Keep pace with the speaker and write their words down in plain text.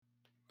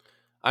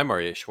I'm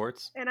Maria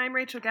Schwartz, And I'm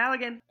Rachel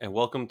Galligan. and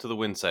welcome to the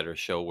Winsider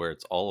Show, where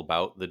it's all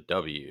about the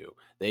W.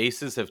 The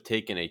Aces have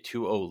taken a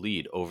 2-0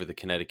 lead over the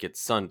Connecticut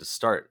Sun to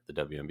start the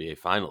WNBA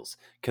Finals.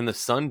 Can the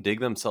Sun dig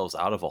themselves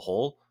out of a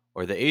hole,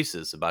 or are the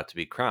Aces about to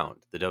be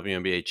crowned the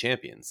WNBA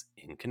champions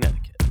in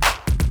Connecticut?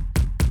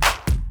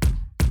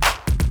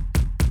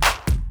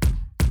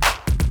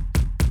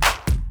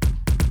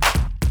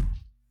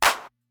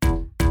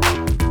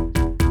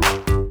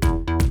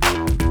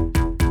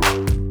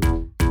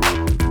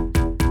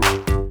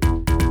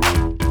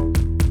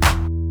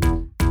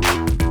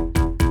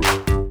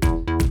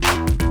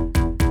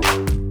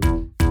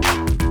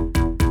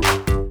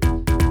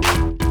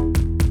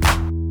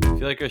 If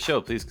you like our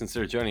show, please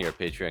consider joining our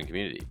Patreon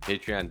community,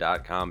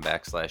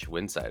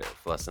 patreon.com/Winsider.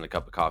 For less than a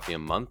cup of coffee a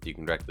month, you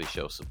can directly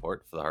show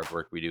support for the hard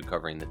work we do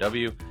covering the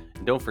W.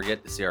 And don't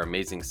forget to see our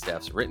amazing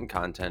staff's written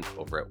content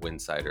over at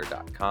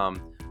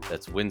winsider.com.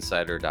 That's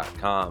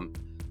winsider.com.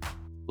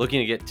 Looking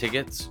to get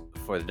tickets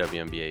for the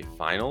WNBA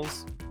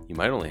Finals? You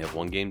might only have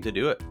one game to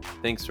do it.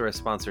 Thanks to our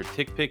sponsor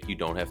TickPick, you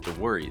don't have to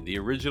worry. The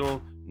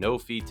original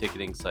no-fee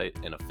ticketing site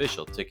and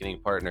official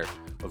ticketing partner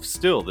of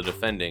still the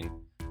defending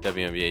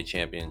WNBA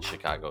champion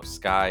Chicago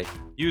Sky.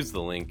 Use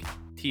the link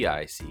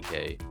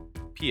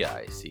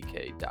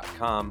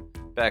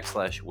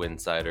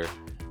tickpick.com/Winsider.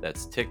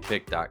 That's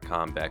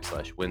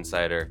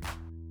tickpick.com/Winsider.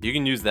 You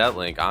can use that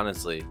link,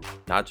 honestly,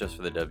 not just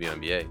for the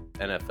WNBA,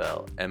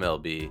 NFL,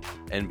 MLB,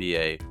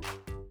 NBA,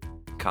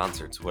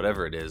 concerts,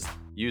 whatever it is.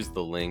 Use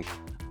the link.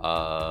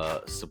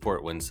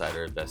 Support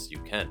Winsider best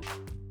you can.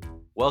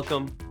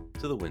 Welcome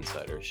to the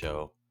Winsider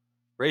Show.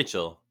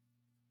 Rachel,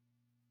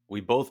 we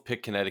both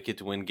picked Connecticut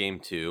to win game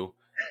 2,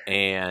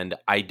 and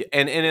I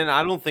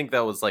don't think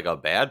that was like a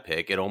bad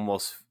pick. It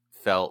almost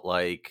felt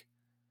like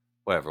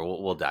whatever.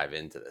 We'll dive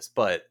into this,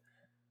 but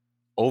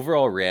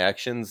overall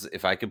reactions,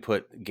 if I could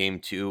put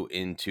game 2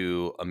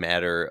 into a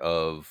matter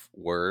of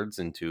words,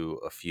 into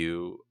a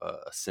few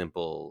a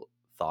simple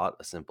thought,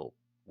 a simple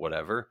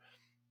whatever.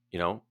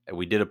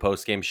 We did a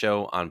post-game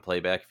show on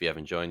Playback. If you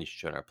haven't joined, you should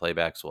join our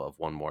Playbacks. We'll have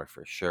one more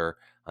for sure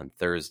on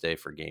Thursday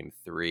for game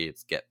 3.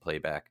 It's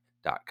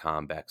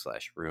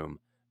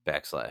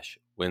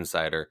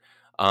getplayback.com/room/Winsider.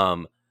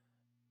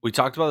 We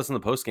talked about this in the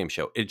post-game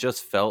show. It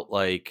just felt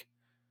like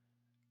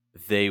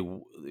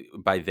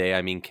by they,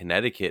 I mean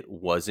Connecticut,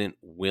 wasn't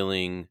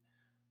willing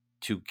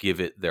to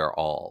give it their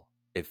all.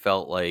 It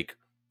felt like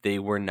they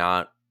were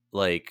not,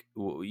 like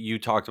you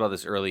talked about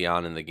this early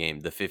on in the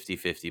game, the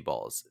 50-50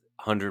 balls.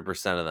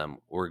 100% of them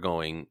were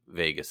going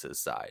Vegas's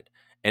side.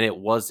 And it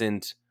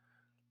wasn't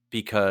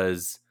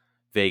because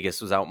Vegas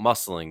was out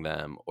muscling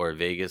them or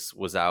Vegas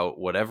was out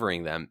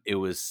whatevering them. It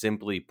was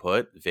simply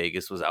put,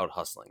 Vegas was out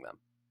hustling them.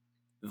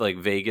 Like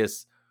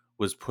Vegas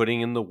was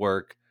putting in the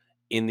work,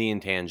 in the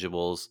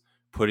intangibles,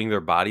 putting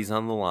their bodies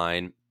on the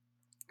line,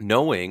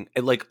 knowing,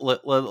 like,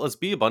 let's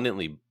be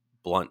abundantly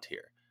blunt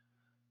here.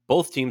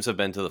 Both teams have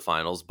been to the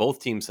finals.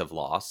 Both teams have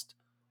lost.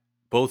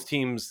 Both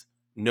teams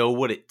know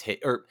what it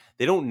takes, or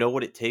they don't know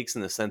what it takes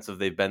in the sense of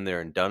they've been there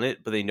and done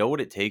it, but they know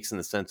what it takes in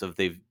the sense of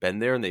they've been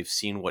there and they've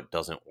seen what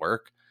doesn't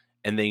work,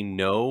 and they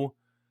know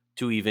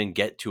to even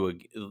get to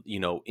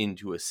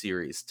into a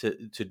series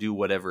to do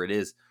whatever it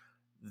is.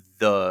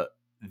 The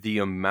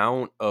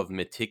amount of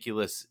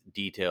meticulous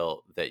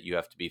detail that you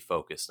have to be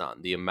focused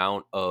on, the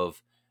amount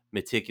of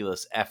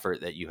meticulous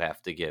effort that you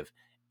have to give.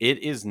 It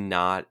is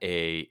not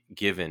a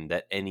given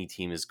that any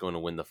team is going to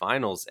win the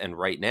finals. And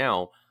right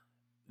now,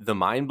 the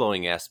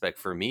mind-blowing aspect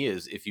for me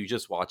is if you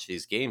just watch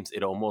these games,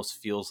 it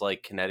almost feels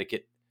like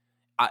Connecticut.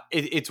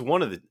 It's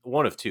one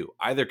of two.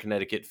 Either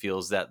Connecticut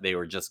feels that they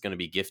were just going to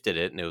be gifted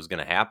it and it was going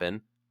to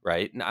happen,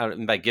 right?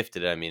 And by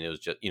gifted it, I mean it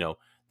was just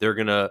they're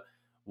going to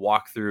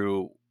walk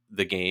through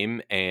the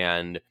game,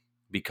 and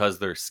because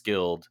they're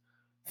skilled,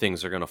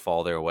 things are going to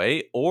fall their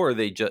way, or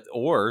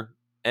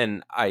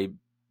and I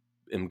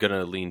am going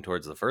to lean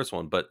towards the first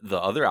one, but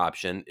the other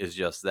option is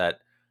just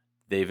that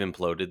they've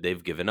imploded,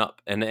 they've given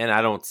up. And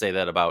I don't say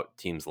that about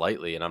teams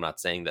lightly, and I'm not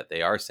saying that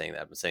they are saying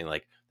that. I'm saying,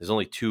 like, there's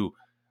only two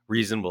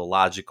reasonable,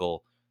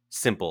 logical,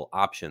 simple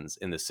options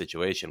in this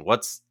situation.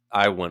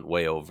 I went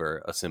way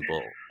over a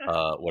simple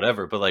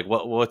whatever, but like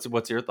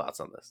what's your thoughts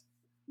on this?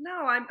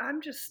 No, I'm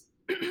just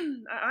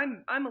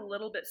I'm a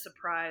little bit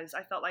surprised.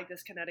 I felt like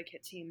this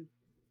Connecticut team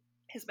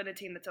has been a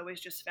team that's always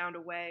just found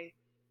a way.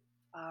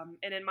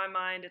 And in my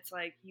mind, it's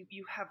like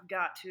you have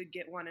got to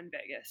get one in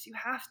Vegas. You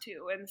have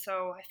to. And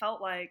so I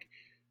felt like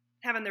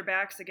having their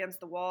backs against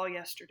the wall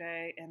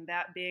yesterday, and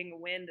that being a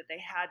win that they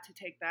had to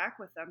take back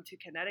with them to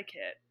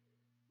Connecticut,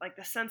 like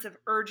the sense of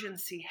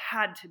urgency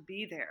had to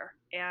be there.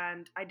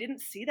 And I didn't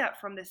see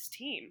that from this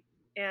team.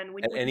 And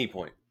At any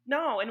point.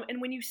 no,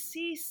 and when you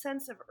see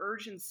sense of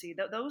urgency,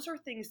 those are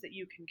things that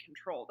you can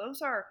control.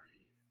 Those are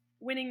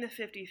winning the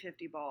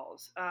 50-50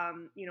 balls,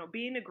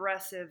 being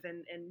aggressive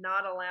and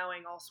not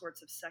allowing all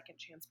sorts of second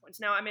chance points.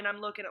 Now, I mean, I'm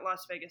looking at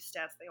Las Vegas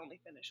stats. They only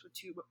finished with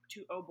two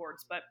O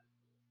boards, but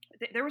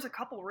there was a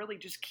couple really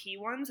just key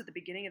ones at the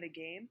beginning of the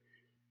game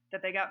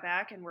that they got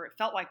back and where it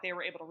felt like they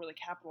were able to really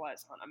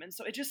capitalize on them. And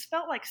so it just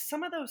felt like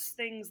some of those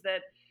things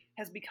that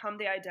has become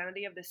the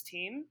identity of this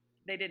team,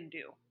 they didn't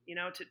do.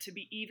 To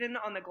be even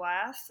on the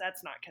glass,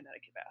 that's not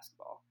Connecticut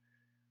basketball.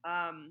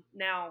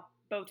 Now,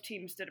 both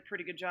teams did a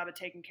pretty good job of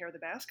taking care of the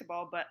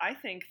basketball, but I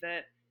think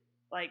that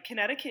like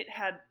Connecticut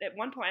had at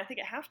one point, I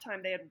think at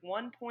halftime, they had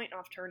 1 point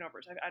off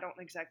turnovers. I don't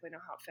exactly know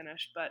how it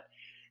finished, but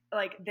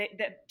like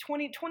that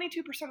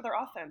 22% of their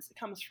offense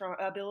comes from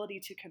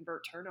ability to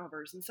convert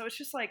turnovers. And so it's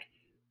just like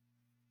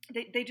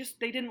they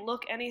didn't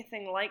look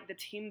anything like the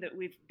team that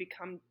we've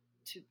become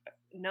to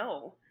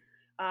know.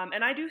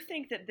 And I do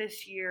think that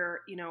this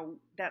year,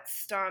 that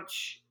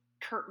staunch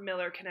Curt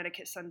Miller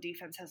Connecticut Sun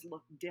defense has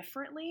looked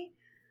differently,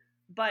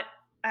 but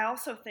I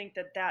also think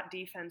that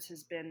defense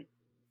has been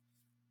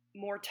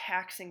more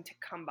taxing to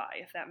come by,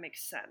 if that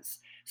makes sense.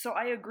 So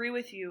I agree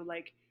with you.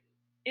 Like,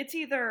 it's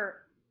either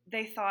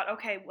they thought,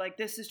 okay, like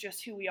this is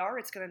just who we are.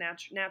 It's going to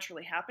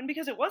naturally happen,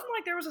 because it wasn't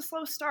like there was a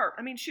slow start.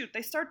 I mean, shoot,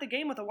 they start the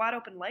game with a wide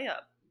open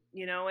layup,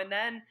 and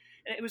then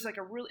it was like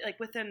a really like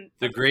within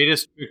the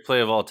greatest quick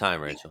play of all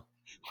time, Rachel.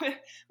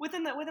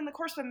 within the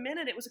course of a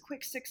minute, it was a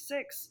quick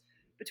 6-6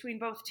 between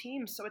both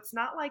teams. So it's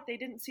not like they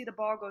didn't see the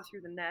ball go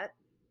through the net.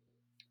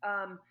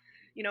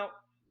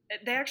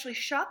 They actually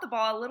shot the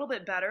ball a little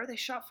bit better. They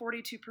shot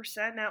 42%,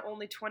 now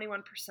only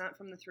 21%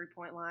 from the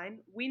three-point line.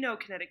 We know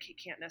Connecticut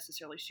can't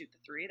necessarily shoot the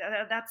three.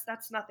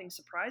 That's nothing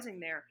surprising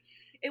there.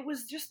 It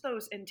was just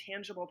those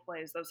intangible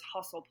plays, those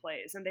hustle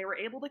plays, and they were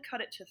able to cut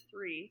it to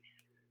 3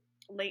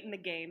 late in the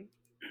game,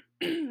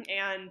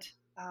 and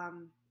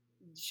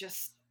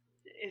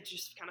it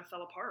just kind of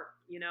fell apart.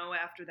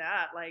 After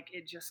that, like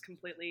it just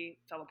completely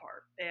fell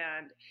apart,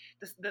 and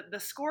the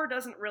score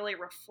doesn't really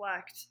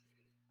reflect.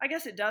 I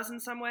guess it does in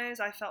some ways.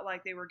 I felt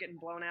like they were getting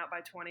blown out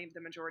by 20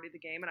 the majority of the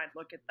game, and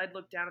I'd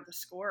look down at the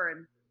score,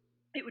 and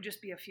it would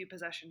just be a few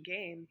possession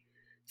game.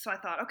 So I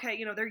thought,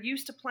 okay, they're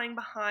used to playing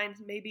behind.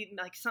 Maybe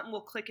like something will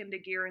click into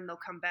gear and they'll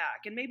come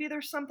back. And maybe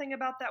there's something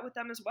about that with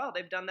them as well.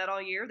 They've done that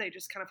all year. They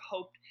just kind of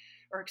hoped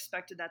or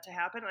expected that to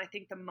happen. And I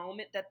think the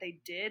moment that they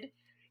did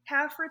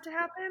have for it to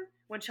happen,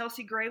 when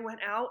Chelsea Gray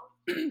went out,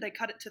 they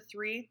cut it to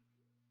 3.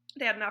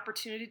 They had an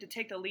opportunity to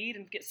take the lead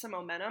and get some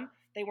momentum.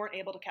 They weren't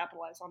able to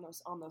capitalize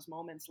on those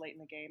moments late in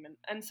the game.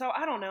 And so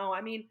I don't know.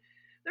 I mean,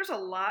 there's a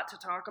lot to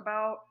talk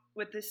about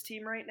with this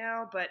team right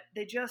now, but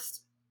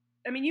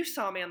you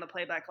saw me on the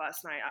playback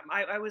last night.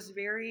 I was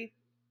very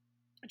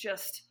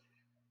just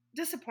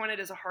disappointed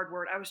is a hard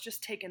word. I was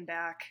just taken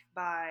back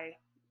by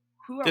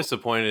who.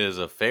 Disappointed is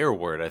a fair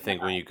word. I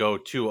think when you go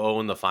 2-0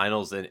 in the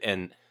finals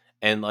and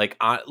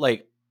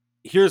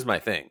here's my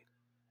thing.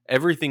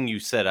 Everything you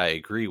said, I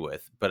agree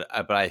with, but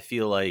I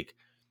feel like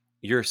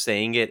you're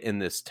saying it in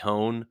this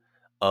tone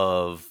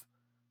of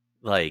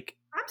like,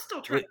 I'm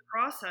still trying to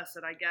process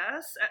it, I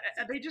guess.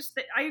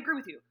 I agree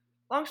with you.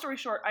 Long story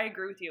short, I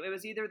agree with you. It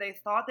was either they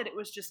thought that it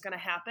was just going to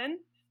happen.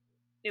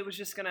 It was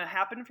just going to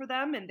happen for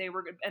them, and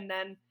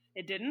then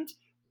it didn't,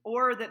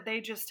 or that they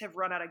just have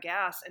run out of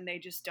gas and they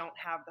just don't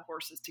have the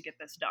horses to get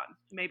this done.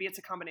 Maybe it's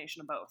a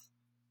combination of both.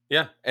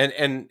 Yeah.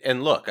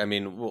 And look, I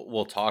mean,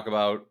 we'll talk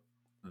about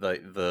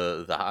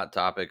the hot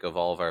topic of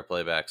all of our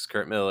playbacks.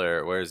 Curt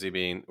Miller, where is he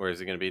going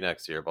to be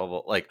next year? Blah,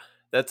 blah. Like,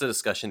 that's a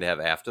discussion to have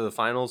after the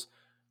finals.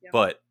 Yeah.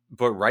 But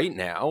right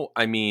now,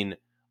 I mean,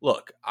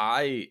 look,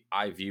 I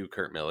view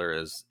Curt Miller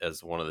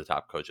as one of the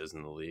top coaches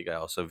in the league. I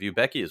also view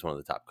Becky as one of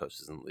the top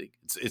coaches in the league.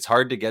 It's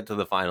hard to get to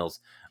the finals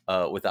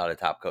without a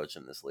top coach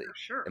in this league, for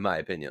sure, in my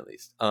opinion, at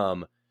least.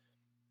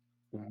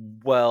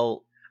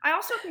 Well, I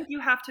also think you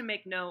have to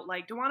make note,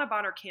 like DeWanna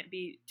Bonner can't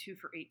be 2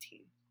 for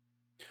 18.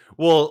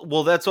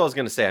 Well, that's what I was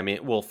going to say. I mean,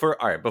 all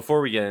right,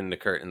 before we get into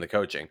Curt and the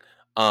coaching,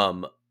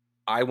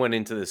 I went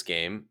into this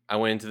game, I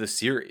went into the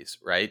series,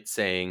 right,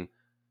 saying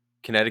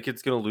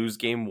Connecticut's going to lose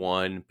game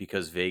 1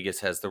 because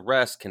Vegas has the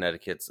rest.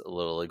 Connecticut's a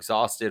little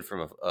exhausted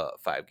from a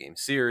 5-game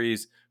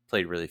series,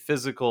 played really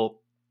physical.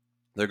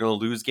 They're going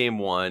to lose game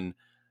 1.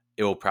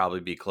 It will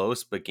probably be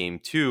close, but game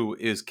 2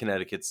 is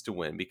Connecticut's to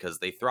win because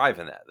they thrive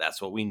in that.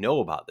 That's what we know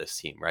about this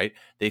team, right?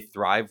 They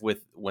thrive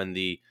when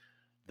the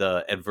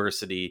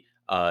adversity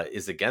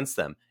is against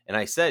them. And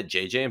I said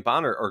JJ and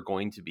Bonner are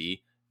going to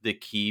be the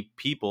key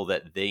people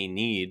that they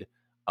need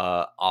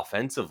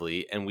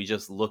offensively. And we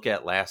just look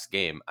at last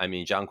game. I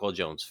mean, Jonquel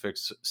Jones,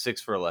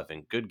 6 for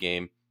 11, good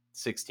game,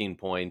 16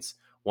 points,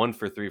 1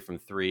 for 3 from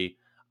 3,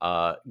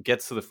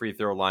 gets to the free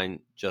throw line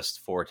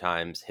just 4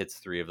 times, hits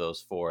 3 of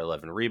those 4,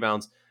 11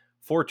 rebounds,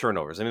 4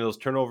 turnovers. I mean, those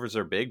turnovers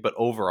are big, but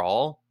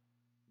overall,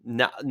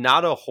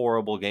 not a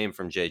horrible game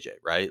from JJ,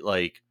 right?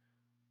 Like,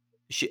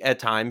 at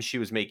times she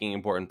was making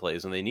important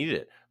plays when they needed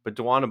it. But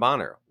DeWanna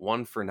Bonner,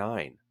 1 for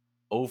 9,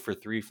 0 for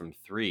 3 from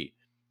 3,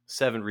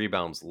 7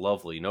 rebounds,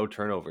 lovely. No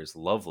turnovers,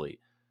 lovely.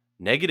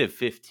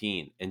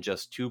 -15 and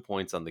just 2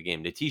 points on the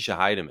game. Natisha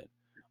Heidemann,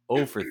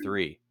 0 for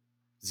 3,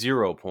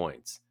 0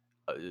 points,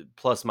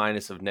 plus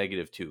minus of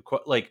 -2.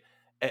 Like,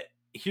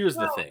 here's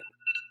the thing.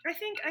 I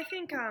think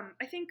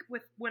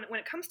with when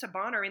it comes to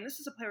Bonner, I mean,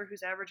 this is a player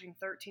who's averaging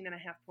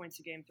 13.5 points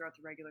a game throughout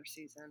the regular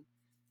season.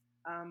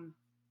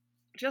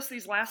 Just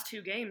these last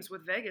 2 games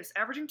with Vegas,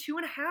 averaging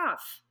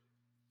 2.5.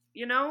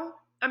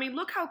 I mean,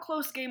 look how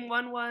close game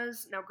one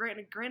was. Now,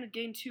 granted,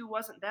 game two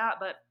wasn't that,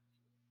 but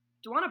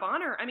DeWanna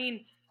Bonner, I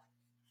mean,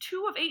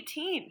 2 of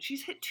 18.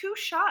 She's hit 2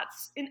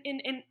 shots in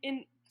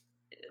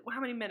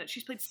how many minutes?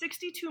 She's played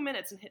 62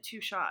 minutes and hit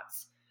 2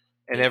 shots.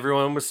 And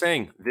everyone was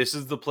saying, this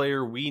is the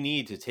player we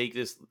need to take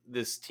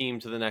this team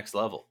to the next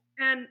level.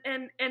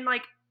 And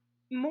like,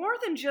 more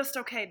than just,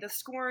 okay, the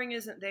scoring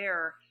isn't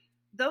there.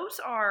 Those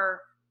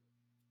are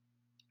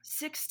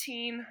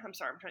 16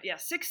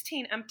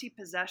 empty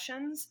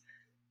possessions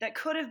that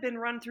could have been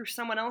run through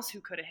someone else who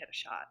could have hit a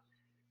shot.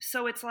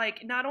 So it's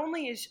like, not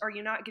only are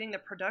you not getting the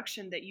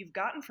production that you've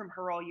gotten from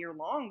her all year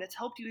long that's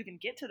helped you even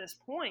get to this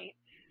point,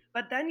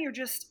 but then you're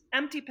just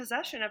empty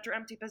possession after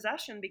empty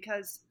possession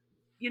because,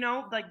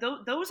 like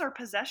those are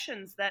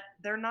possessions that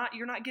you're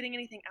not getting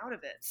anything out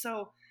of it.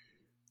 So,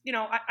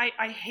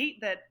 I hate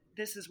that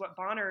this is what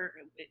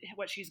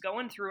she's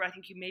going through. I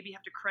think you maybe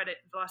have to credit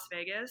Las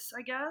Vegas,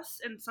 I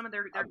guess, and some of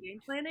their game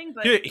planning.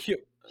 But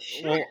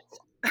well,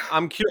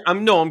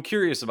 I'm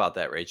curious about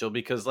that, Rachel,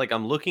 because like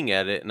I'm looking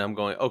at it and I'm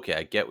going, okay,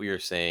 I get what you're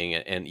saying,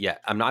 and yeah,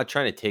 I'm not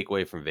trying to take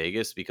away from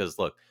Vegas because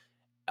look,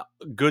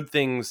 good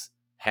things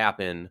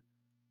happen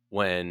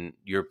when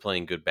you're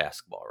playing good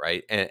basketball,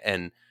 right?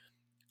 And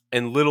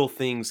little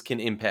things can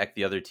impact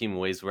the other team in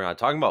ways we're not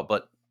talking about.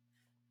 But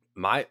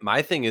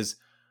my thing is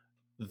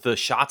the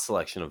shot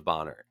selection of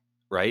Bonner,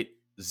 right?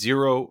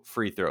 0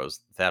 free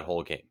throws that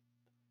whole game.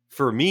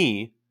 For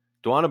me,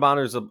 DeWanna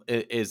Bonner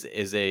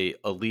is a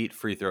elite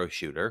free throw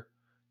shooter.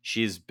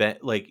 She's been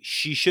like,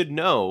 she should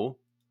know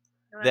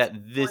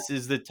that this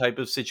is the type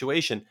of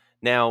situation.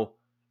 Now,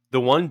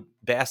 the one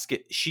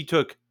basket, she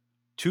took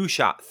 3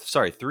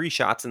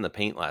 shots in the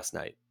paint last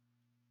night.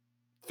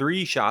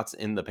 3 shots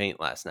in the paint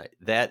last night.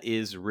 That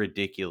is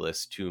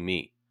ridiculous to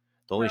me.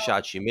 The only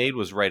shot she made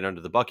was right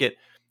under the bucket.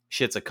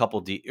 She shoots a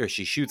couple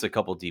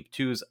deep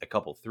twos, a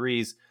couple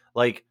threes.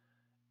 Like,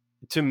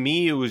 to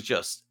me, it was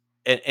just,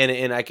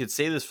 and I could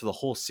say this for the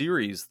whole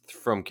series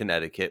from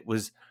Connecticut,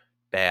 was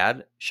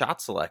bad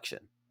shot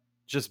selection.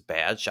 Just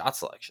bad shot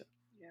selection.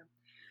 Yeah.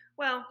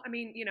 Well, I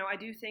mean, I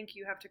do think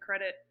you have to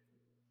credit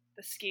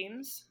the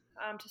schemes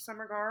to some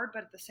regard,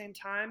 but at the same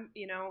time,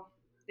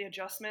 the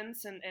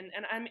adjustments and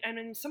I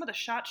mean some of the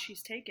shots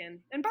she's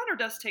taken, and Bonner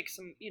does take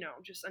some,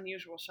 just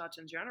unusual shots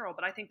in general,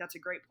 but I think that's a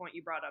great point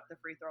you brought up. The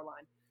free throw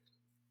line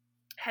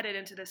headed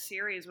into this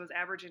series was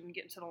averaging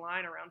getting to the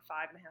line around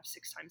 5.5,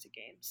 6 times a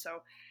game.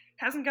 So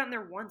hasn't gotten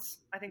there once.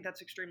 I think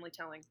that's extremely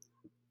telling.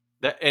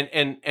 That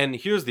and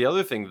here's the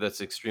other thing that's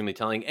extremely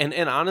telling. And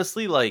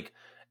honestly, like,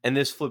 and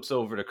this flips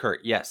over to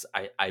Kurt. Yes,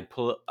 I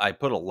put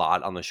a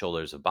lot on the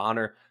shoulders of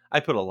Bonner. I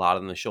put a lot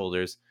on the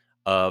shoulders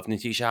of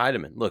Natisha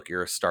Hiedeman. Look,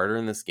 you're a starter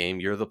in this game.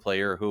 You're the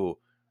player who,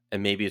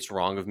 and maybe it's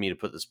wrong of me to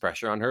put this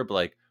pressure on her, but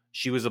like,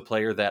 she was a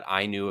player that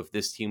I knew if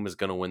this team was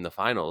going to win the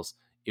finals,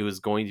 it was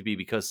going to be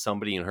because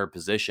somebody in her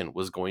position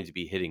was going to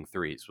be hitting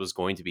threes, was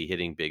going to be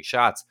hitting big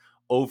shots.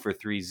 0 for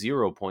 3,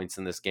 0 points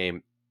in this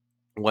game,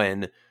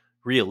 when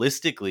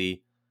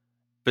realistically,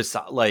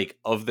 like,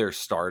 of their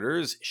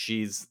starters,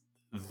 she's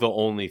the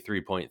only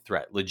 3-point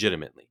threat,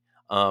 legitimately.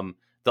 The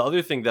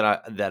other thing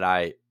that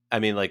I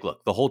mean, like,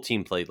 look, the whole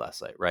team played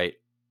last night, right?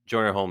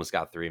 Jordan Holmes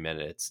got 3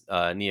 minutes.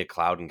 Nia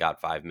Clouden got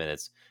 5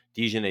 minutes.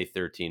 Dejanay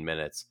 13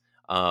 minutes.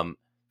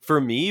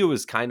 For me, it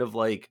was kind of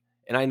like,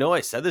 and I know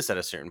I said this at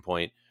a certain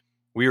point,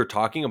 we were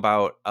talking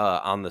about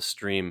on the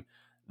stream,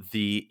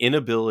 the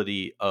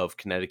inability of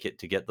Connecticut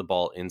to get the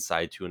ball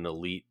inside to an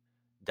elite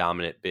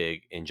dominant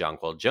big in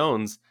Jonquel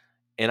Jones.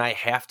 And I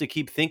have to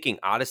keep thinking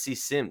Odyssey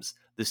Sims,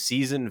 the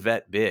seasoned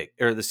vet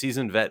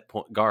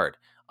guard,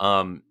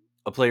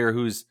 a player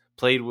who's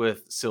played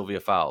with Sylvia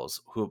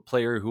Fowles, a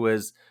player who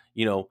has,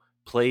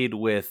 played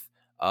with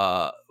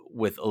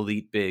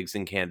elite bigs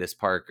and Candace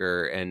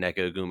Parker and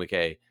Nneka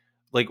Ogwumike.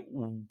 Like,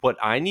 what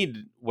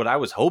I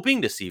was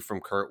hoping to see from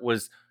Kurt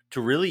was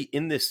to really,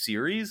 in this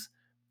series,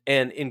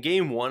 and in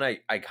game one,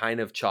 I kind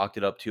of chalked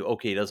it up to,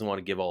 okay, he doesn't want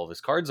to give all of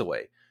his cards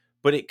away.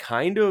 But it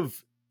kind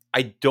of,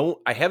 I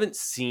haven't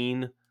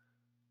seen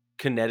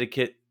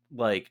Connecticut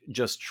like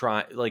just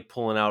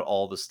pulling out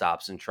all the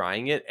stops and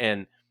trying it.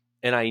 And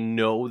I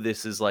know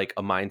this is like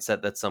a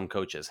mindset that some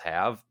coaches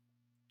have.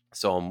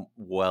 So I'm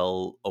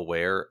well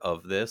aware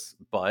of this,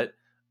 but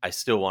I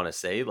still want to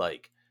say,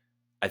 like,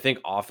 I think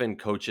often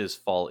coaches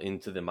fall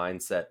into the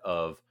mindset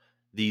of,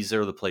 these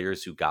are the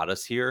players who got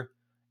us here.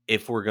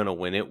 If we're going to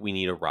win it, we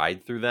need to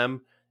ride through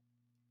them,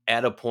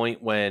 at a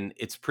point when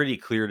it's pretty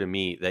clear to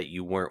me that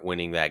you weren't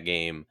winning that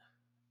game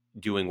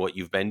doing what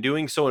you've been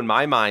doing. So in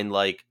my mind,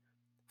 like,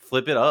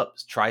 flip it up,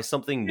 try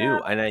something new.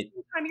 And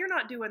you're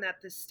not doing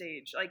that this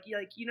stage. You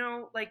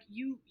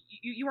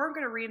aren't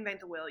going to reinvent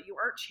the wheel. You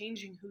aren't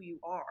changing who you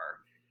are.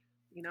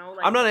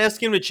 I'm not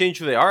asking them to change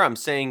who they are. I'm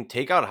saying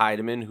take out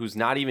Hiedeman, who's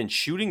not even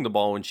shooting the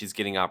ball when she's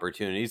getting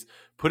opportunities.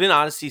 Put in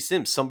Odyssey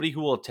Sims, somebody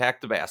who will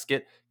attack the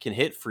basket, can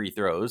hit free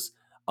throws,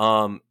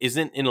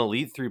 isn't an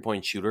elite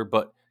 3-point shooter,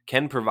 but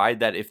can provide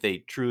that if they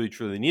truly,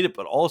 truly need it,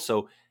 but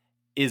also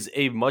is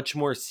a much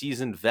more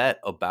seasoned vet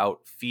about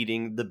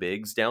feeding the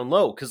bigs down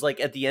low. Because, like,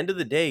 at the end of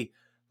the day,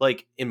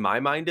 like, in my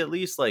mind at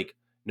least, like,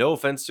 no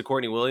offense to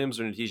Courtney Williams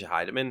or Natisha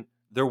Heidemann,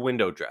 they're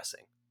window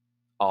dressing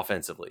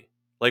offensively.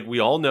 Like, we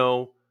all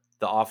know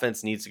the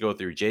offense needs to go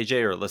through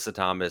JJ or Alyssa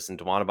Thomas, and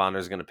DeWanna Bonner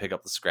is going to pick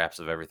up the scraps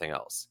of everything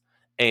else.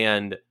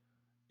 And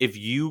if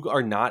you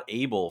are not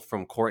able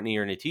from Courtney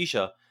or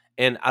Natisha,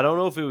 and I don't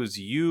know if it was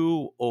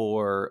you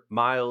or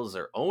Miles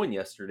or Owen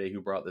yesterday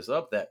who brought this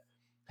up, that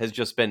has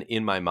just been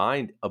in my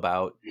mind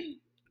about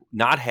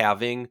not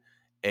having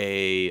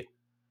a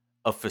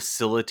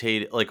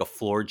facilitated, like a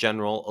floor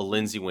general, a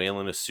Lindsay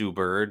Whalen, a Sue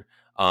Bird,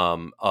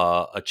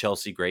 a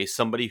Chelsea Grace,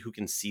 somebody who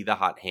can see the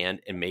hot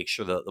hand and make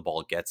sure that the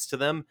ball gets to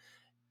them.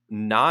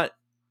 Not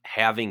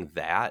having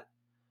that,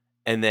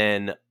 and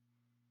then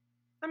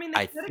I mean,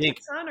 the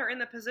Connecticut Sun are in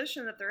the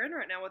position that they're in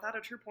right now without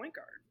a true point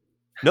guard.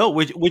 No,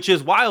 which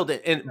is wild,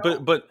 and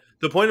but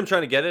the point I'm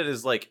trying to get at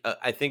is, like,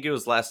 I think it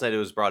was last night it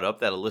was brought up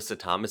that Alyssa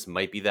Thomas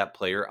might be that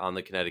player on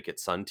the Connecticut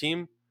Sun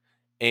team,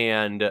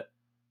 and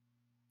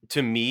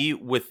to me,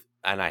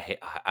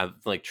 I'm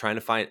like trying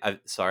to find. I'm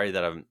sorry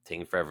that I'm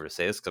taking forever to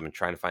say this because I'm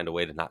trying to find a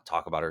way to not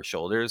talk about her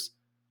shoulders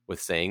with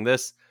saying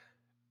this,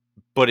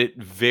 but it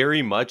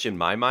very much, in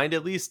my mind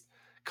at least,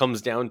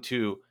 comes down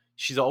to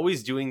she's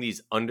always doing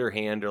these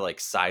underhand or like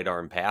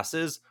sidearm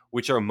passes,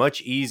 which are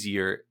much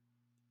easier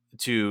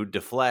to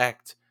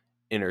deflect,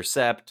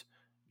 intercept,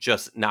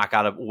 just knock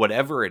out of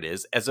whatever it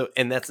is.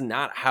 And that's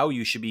not how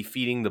you should be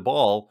feeding the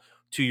ball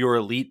to your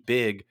elite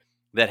big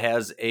that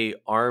has a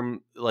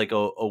arm, like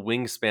a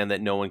wingspan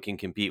that no one can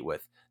compete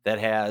with, that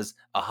has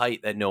a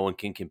height that no one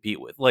can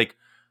compete with. Like,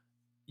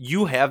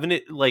 you have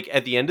like,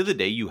 at the end of the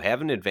day, you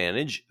have an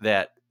advantage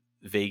that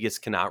Vegas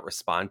cannot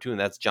respond to, and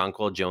that's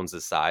Jonquel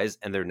Jones's size,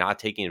 and they're not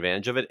taking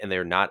advantage of it, and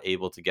they're not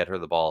able to get her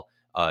the ball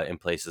in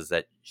places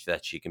that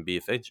she can be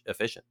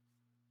efficient.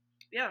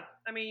 Yeah,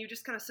 I mean, you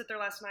just kind of sit there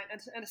last night,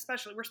 and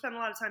especially, we're spending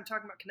a lot of time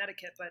talking about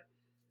Connecticut, but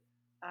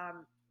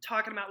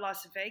talking about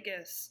Las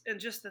Vegas and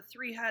just the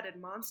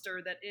three-headed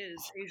monster that is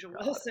A'ja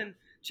Wilson,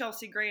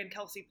 Chelsea Gray, and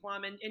Kelsey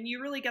Plum, and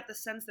you really get the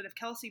sense that if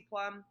Kelsey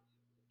Plum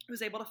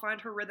was able to find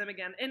her rhythm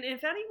again, and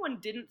if anyone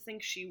didn't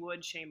think she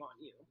would, shame on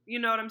you. You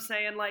know what I'm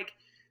saying? Like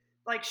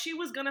she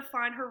was going to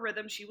find her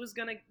rhythm, she was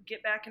going to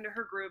get back into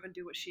her groove and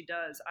do what she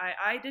does.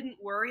 I didn't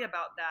worry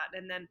about that,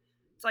 and then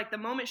it's like the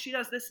moment she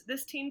does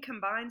this team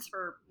combines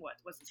for what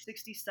was it,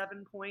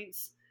 67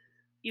 points,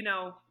 you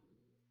know,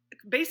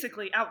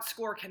 basically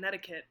outscore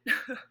Connecticut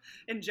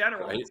in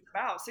general. Right. It's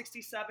about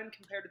 67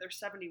 compared to their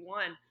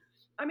 71.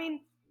 I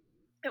mean,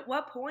 at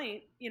what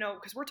point, you know,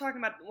 because we're talking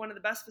about one of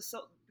the best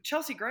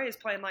Chelsea Gray is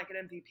playing like an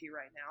MVP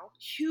right now.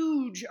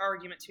 Huge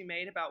argument to be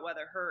made about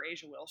whether her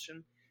A'ja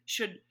Wilson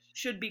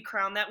should be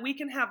crowned. That we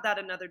can have that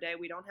another day.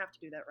 We don't have to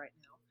do that right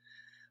now.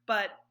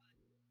 But,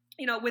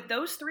 you know, with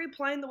those three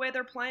playing the way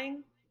they're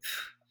playing,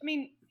 I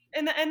mean,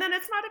 and then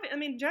it's not even, I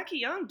mean, Jackie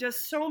Young does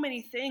so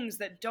many things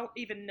that don't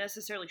even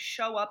necessarily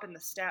show up in the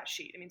stat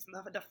sheet. I mean,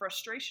 the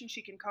frustration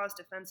she can cause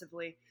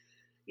defensively,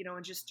 you know,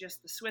 and just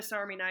the Swiss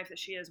Army knife that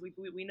she is,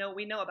 we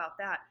know about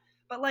that.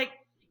 But, like,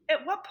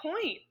 at what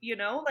point, you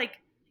know, like,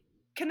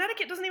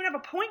 Connecticut doesn't even have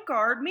a point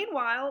guard.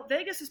 Meanwhile,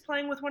 Vegas is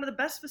playing with one of the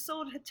best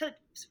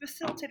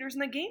facilitators in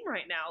the game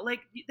right now. Like,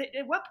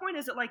 at what point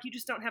is it like you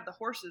just don't have the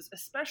horses,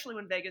 especially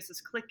when Vegas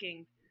is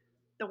clicking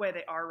the way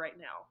they are right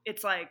now?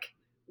 It's like,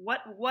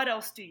 what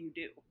else do you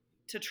do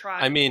to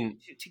try to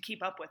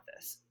keep up with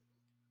this?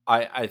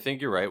 I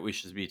think you're right. We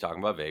should be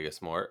talking about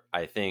Vegas more.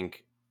 I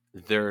think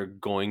they're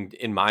going,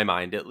 in my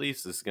mind at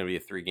least, this is going to be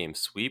a 3-game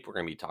sweep. We're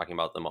going to be talking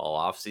about them all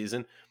off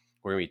season.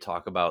 We're going to be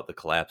talking about the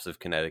collapse of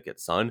Connecticut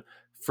Sun.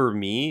 For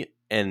me,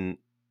 and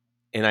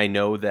I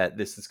know that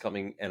this is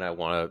coming, and I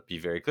want to be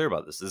very clear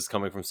about this. This is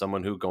coming from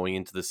someone who, going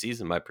into the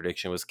season, my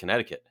prediction was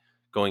Connecticut.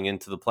 Going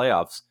into the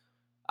playoffs,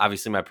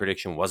 obviously my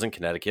prediction wasn't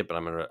Connecticut, but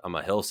I'm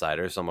a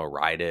Hillsider, so I'm going to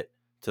ride it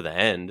to the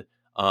end.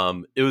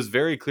 It was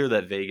very clear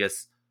that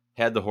Vegas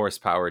had the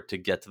horsepower to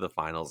get to the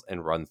finals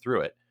and run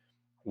through it.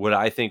 What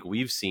I think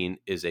we've seen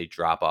is a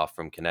drop-off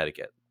from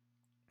Connecticut.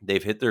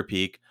 They've hit their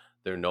peak.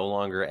 They're no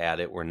longer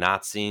at it. We're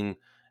not seeing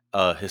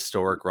a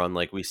historic run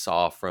like we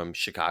saw from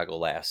Chicago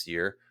last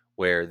year,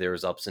 where there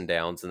was ups and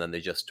downs and then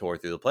they just tore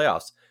through the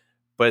playoffs.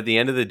 But at the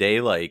end of the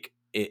day, like,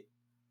 is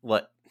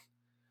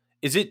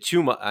it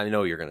too much? I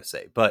know you're going to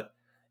say, but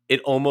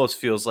it almost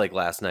feels like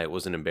last night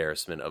was an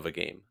embarrassment of a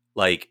game.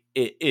 Like,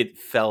 it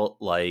felt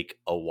like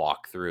a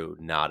walkthrough,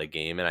 not a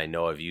game. And I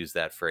know I've used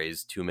that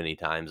phrase too many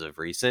times of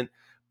recent,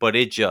 but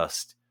it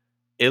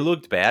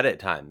looked bad at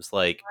times.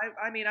 Like,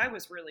 I mean, I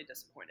was really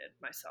disappointed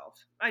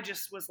myself. I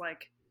just was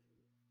like,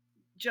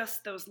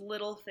 just those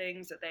little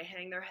things that they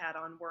hang their hat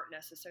on weren't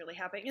necessarily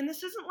happening. And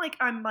this isn't like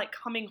I'm like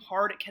coming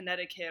hard at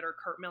Connecticut or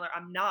Curt Miller.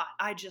 I'm not.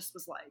 I just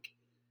was like,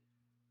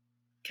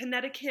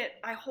 Connecticut,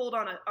 I hold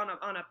on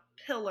a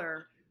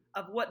pillar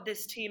of what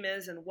this team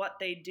is and what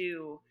they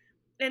do.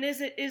 And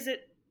is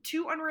it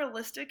too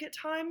unrealistic at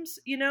times?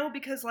 You know,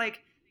 because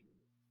like,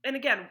 and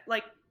again,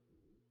 like,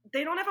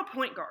 they don't have a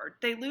point guard.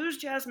 They lose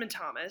Jasmine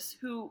Thomas,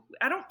 who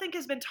I don't think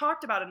has been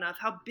talked about enough,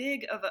 how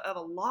big of a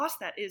loss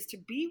that is to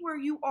be where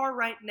you are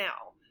right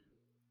now.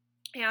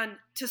 And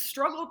to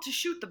struggle to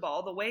shoot the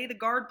ball the way the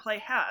guard play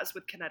has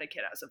with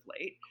Connecticut as of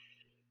late,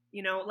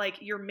 like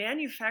you're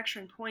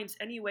manufacturing points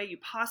any way you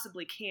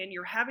possibly can.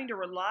 You're having to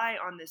rely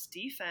on this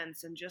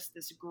defense and just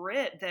this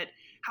grit that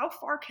how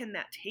far can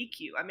that take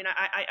you? I mean,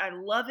 I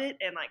love it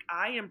and like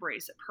I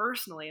embrace it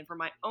personally and for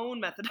my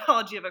own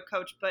methodology of a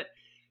coach, but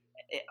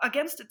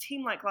against a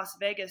team like Las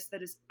Vegas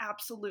that is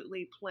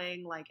absolutely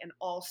playing like an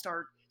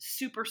all-star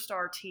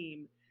superstar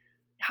team,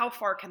 how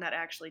far can that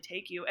actually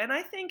take you? And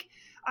I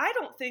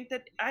don't think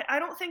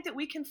that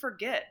we can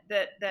forget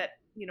that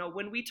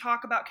when we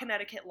talk about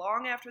Connecticut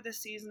long after this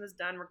season is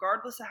done,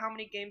 regardless of how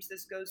many games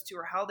this goes to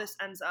or how this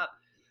ends up,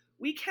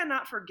 we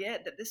cannot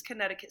forget that this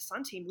Connecticut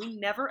Sun team, we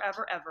never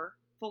ever ever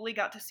fully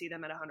got to see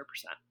them at 100%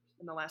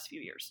 in the last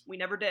few years. We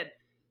never did.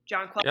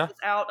 John Club Yeah. was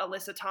out,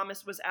 Alyssa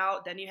Thomas was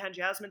out, then you had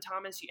Jasmine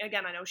Thomas.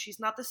 Again, I know she's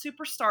not the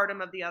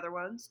superstardom of the other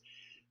ones,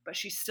 but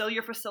she's still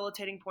your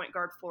facilitating point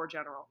guard floor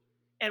general.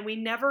 And we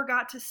never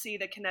got to see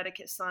the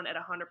Connecticut Sun at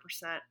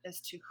 100% as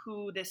to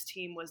who this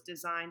team was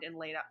designed and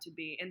laid out to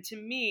be. And to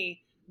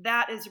me,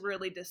 that is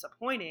really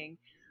disappointing.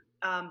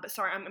 But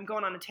sorry, I'm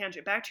going on a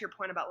tangent. Back to your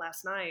point about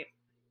last night.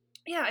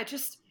 Yeah, it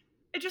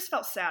just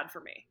felt sad for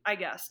me, I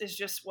guess, is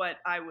just what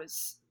I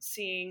was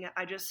seeing.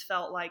 I just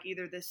felt like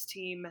either this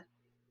team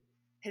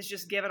has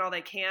just given all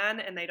they can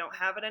and they don't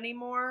have it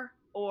anymore,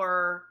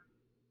 or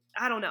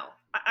I don't know.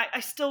 I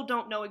still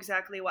don't know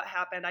exactly what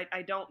happened.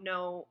 I don't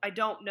know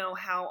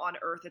how on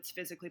earth it's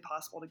physically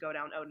possible to go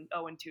down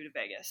 0-2 to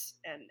Vegas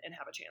and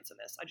have a chance in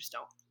this. I just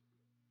don't.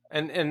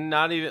 And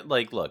not even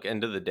like, look,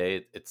 end of the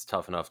day, it's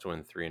tough enough to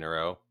win 3 in a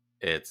row.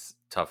 It's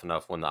tough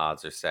enough when the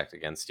odds are stacked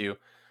against you.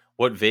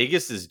 What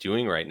Vegas is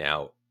doing right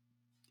now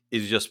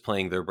is just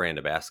playing their brand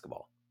of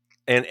basketball.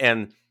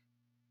 And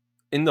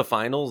in the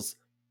finals,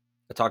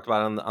 I talked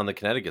about it on the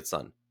Connecticut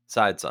Sun.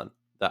 That,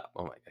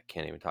 oh my, I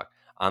can't even talk.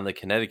 On the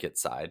Connecticut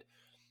side,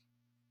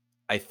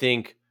 I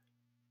think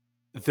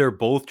they're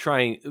both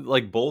trying,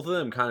 like both of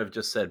them kind of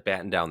just said,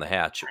 batten down the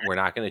hatch. We're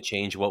not going to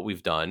change what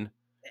we've done.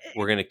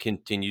 We're going to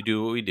continue to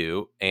do what we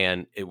do,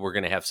 and we're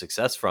going to have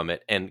success from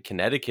it. And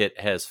Connecticut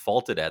has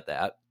faulted at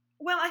that.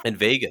 Well, and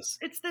Vegas.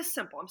 It's this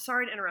simple. I'm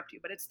sorry to interrupt you,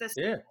 but it's this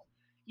Yeah. simple.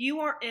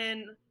 You are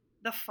in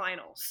the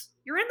finals.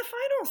 You're in the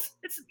finals.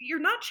 You're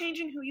not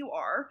changing who you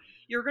are.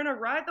 You're going to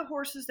ride the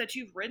horses that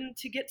you've ridden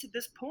to get to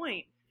this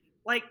point.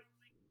 Like,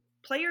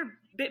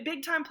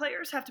 big time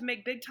players have to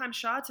make big time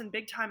shots in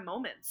big time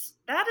moments.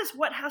 That is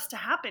what has to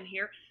happen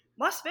here.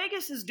 Las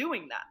Vegas is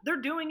doing that.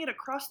 They're doing it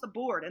across the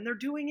board, and they're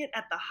doing it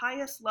at the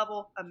highest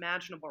level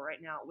imaginable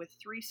right now with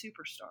 3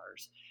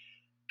 superstars.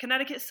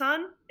 Connecticut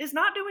Sun is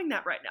not doing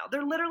that right now.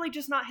 They're literally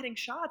just not hitting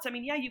shots. I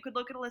mean, yeah, you could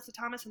look at Alyssa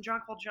Thomas and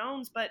Jonquel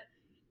Jones, but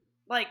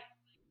like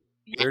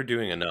they're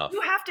doing enough.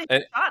 You have to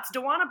hit shots.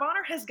 DeWanna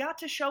Bonner has got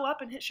to show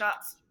up and hit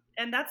shots,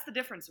 and that's the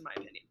difference, in my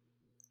opinion.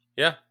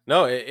 Yeah,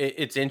 no,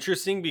 it's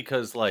interesting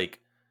because, like,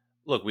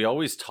 look, we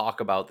always talk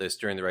about this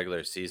during the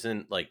regular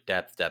season, like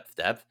depth.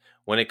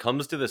 When it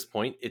comes to this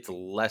point, it's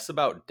less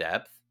about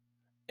depth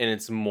and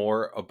it's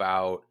more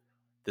about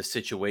the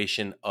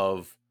situation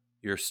of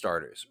your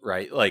starters,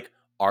 right? Like,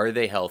 are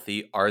they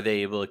healthy? Are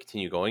they able to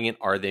continue going? And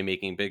are they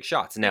making big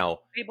shots? Now,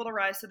 able to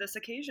rise to this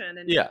occasion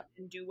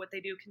and do what they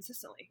do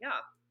consistently. Yeah.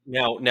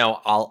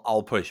 Now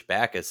I'll push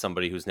back as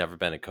somebody who's never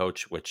been a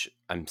coach, which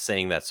I'm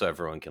saying that so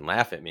everyone can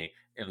laugh at me,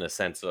 in the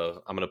sense of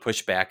I'm going to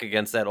push back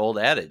against that old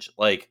adage.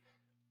 Like,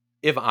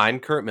 if I'm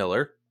Curt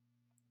Miller,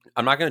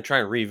 I'm not going to try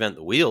and reinvent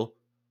the wheel,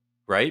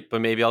 right?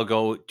 But maybe I'll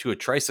go to a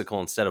tricycle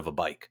instead of a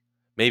bike.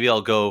 Maybe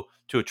I'll go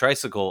to a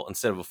tricycle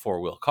instead of a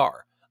 4-wheel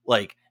car.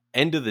 Like,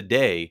 end of the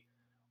day,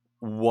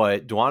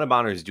 what DeWanna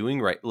Bonner is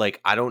doing, right?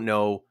 Like, I don't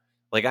know.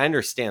 Like, I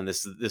understand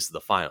this is the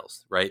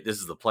finals, right? This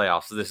is the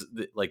playoffs.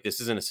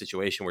 This isn't a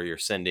situation where you're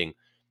sending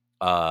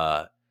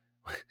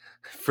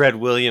Fred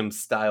Williams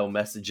style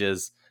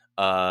messages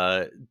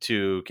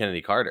to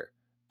Kennedy Carter.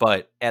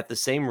 But at the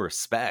same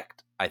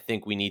respect, I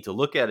think we need to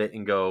look at it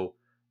and go,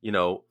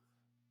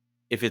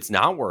 if it's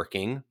not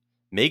working,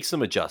 make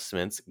some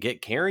adjustments,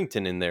 get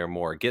Carrington in there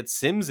more, get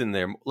Sims in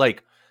there,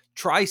 like,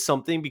 try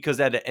something,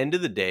 because at the end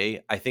of the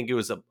day, I think it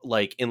was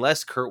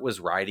unless Curt was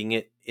riding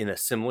it in a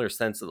similar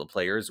sense of the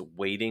players,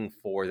 waiting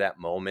for that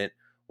moment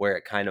where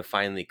it kind of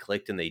finally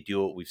clicked and they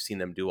do what we've seen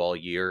them do all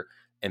year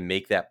and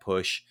make that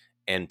push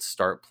and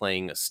start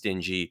playing a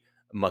stingy,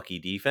 mucky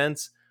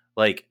defense.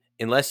 Like,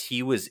 unless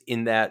he was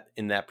in that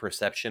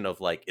perception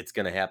of like, it's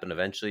going to happen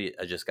eventually,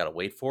 I just got to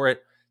wait for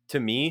it. To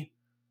me,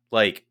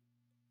 like,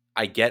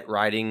 I get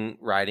riding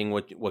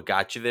what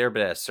got you there,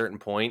 but at a certain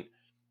point,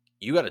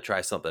 you got to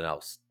try something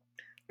else.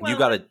 Well,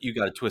 you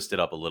got to twist it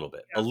up a little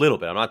bit. I'm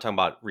not talking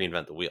about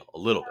reinvent the wheel. A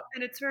little bit.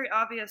 And it's very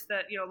obvious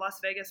that Las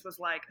Vegas was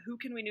like, who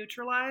can we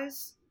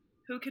neutralize?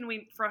 Who can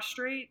we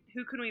frustrate?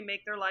 Who can we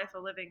make their life a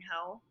living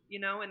hell?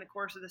 In the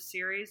course of the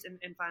series and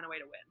find a way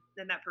to win.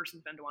 And that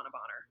person's been DeWanna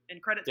Bonner.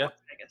 And credit to Las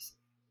Vegas.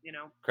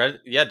 Credit,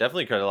 yeah,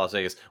 definitely credit to Las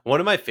Vegas. One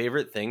of my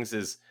favorite things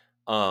is,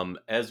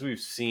 as we've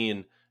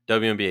seen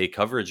WNBA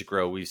coverage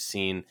grow, we've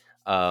seen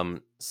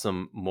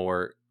some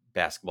more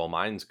basketball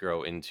minds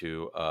grow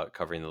into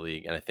covering the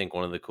league. And I think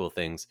one of the cool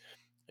things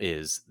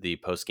is the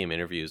post-game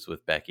interviews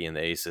with Becky and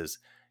the Aces,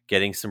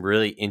 getting some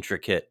really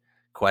intricate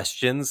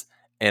questions,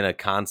 and a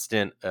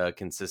constant,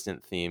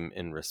 consistent theme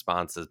in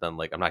response has been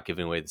like, I'm not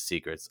giving away the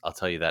secrets. I'll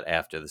tell you that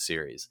after the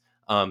series.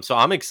 So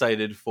I'm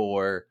excited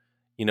for,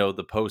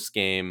 the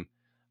post-game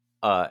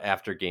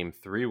after game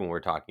 3 when we're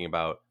talking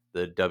about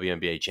the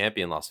WNBA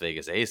champion Las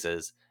Vegas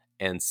Aces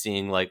and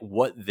seeing like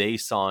what they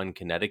saw in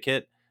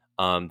Connecticut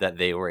that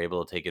they were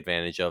able to take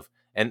advantage of.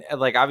 And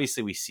like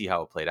obviously we see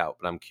how it played out,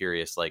 but I'm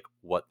curious like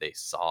what they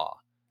saw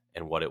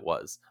and what it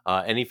was.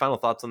 Any final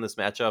thoughts on this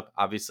matchup?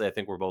 Obviously, I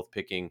think we're both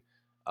picking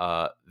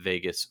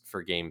Vegas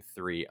for game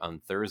 3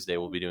 on Thursday.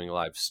 We'll be doing a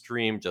live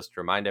stream. Just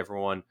to remind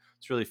everyone,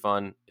 it's really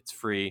fun. It's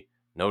free,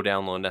 no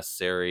download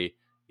necessary.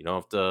 You don't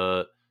have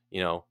to,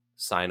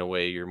 sign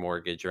away your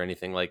mortgage or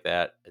anything like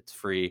that. It's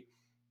free.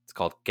 It's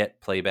called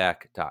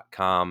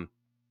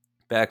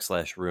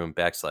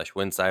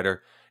getplayback.com/room/winsider.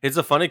 It's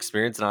a fun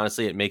experience, and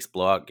honestly, it makes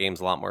blowout games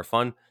a lot more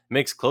fun. It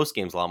makes close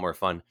games a lot more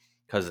fun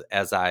because,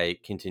 as I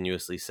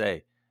continuously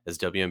say, as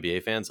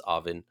WNBA fans,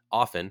 often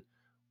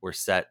we're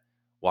set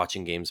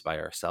watching games by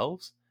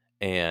ourselves.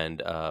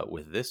 And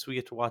with this, we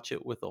get to watch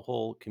it with a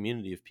whole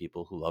community of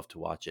people who love to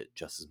watch it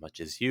just as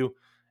much as you.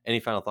 Any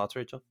final thoughts,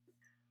 Rachel?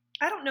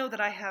 I don't know that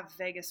I have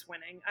Vegas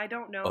winning. I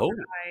don't know Oh,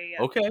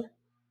 that okay.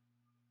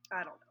 I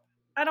don't know.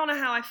 I don't know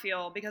how I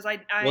feel because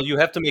Well, you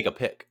have to make a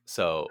pick.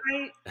 So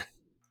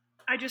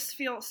I just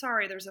feel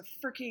sorry. There's a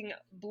freaking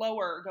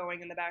blower going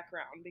in the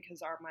background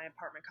because my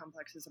apartment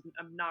complex is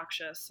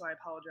obnoxious. So I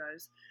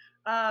apologize.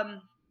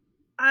 I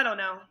don't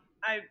know.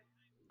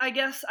 I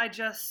guess I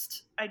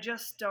just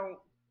don't.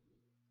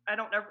 I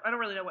don't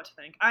really know what to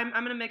think. I'm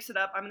gonna mix it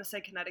up. I'm gonna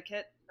say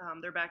Connecticut.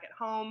 They're back at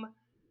home.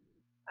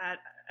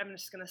 I'm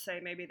just gonna say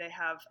maybe they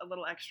have a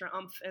little extra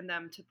oomph in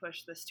them to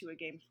push this to a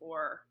game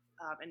 4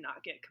 and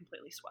not get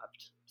completely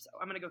swept. So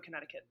I'm gonna go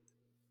Connecticut.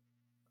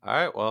 all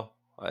right. Well,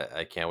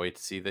 I can't wait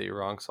to see that you're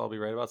wrong. So I'll be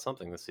right about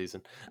something this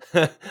season.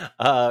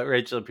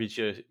 Rachel,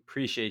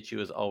 appreciate you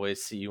as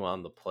always. See you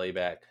on the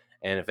playback.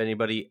 And if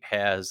anybody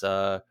has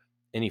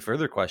any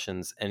further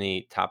questions,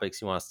 any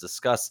topics you want us to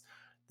discuss,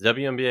 the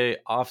WNBA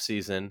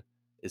offseason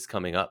is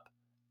coming up.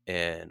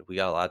 And we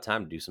got a lot of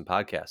time to do some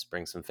podcasts,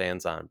 bring some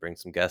fans on, bring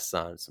some guests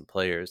on, some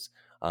players,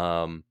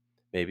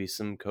 maybe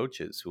some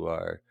coaches who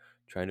are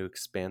trying to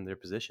expand their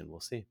position. We'll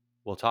see.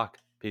 We'll talk.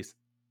 Peace.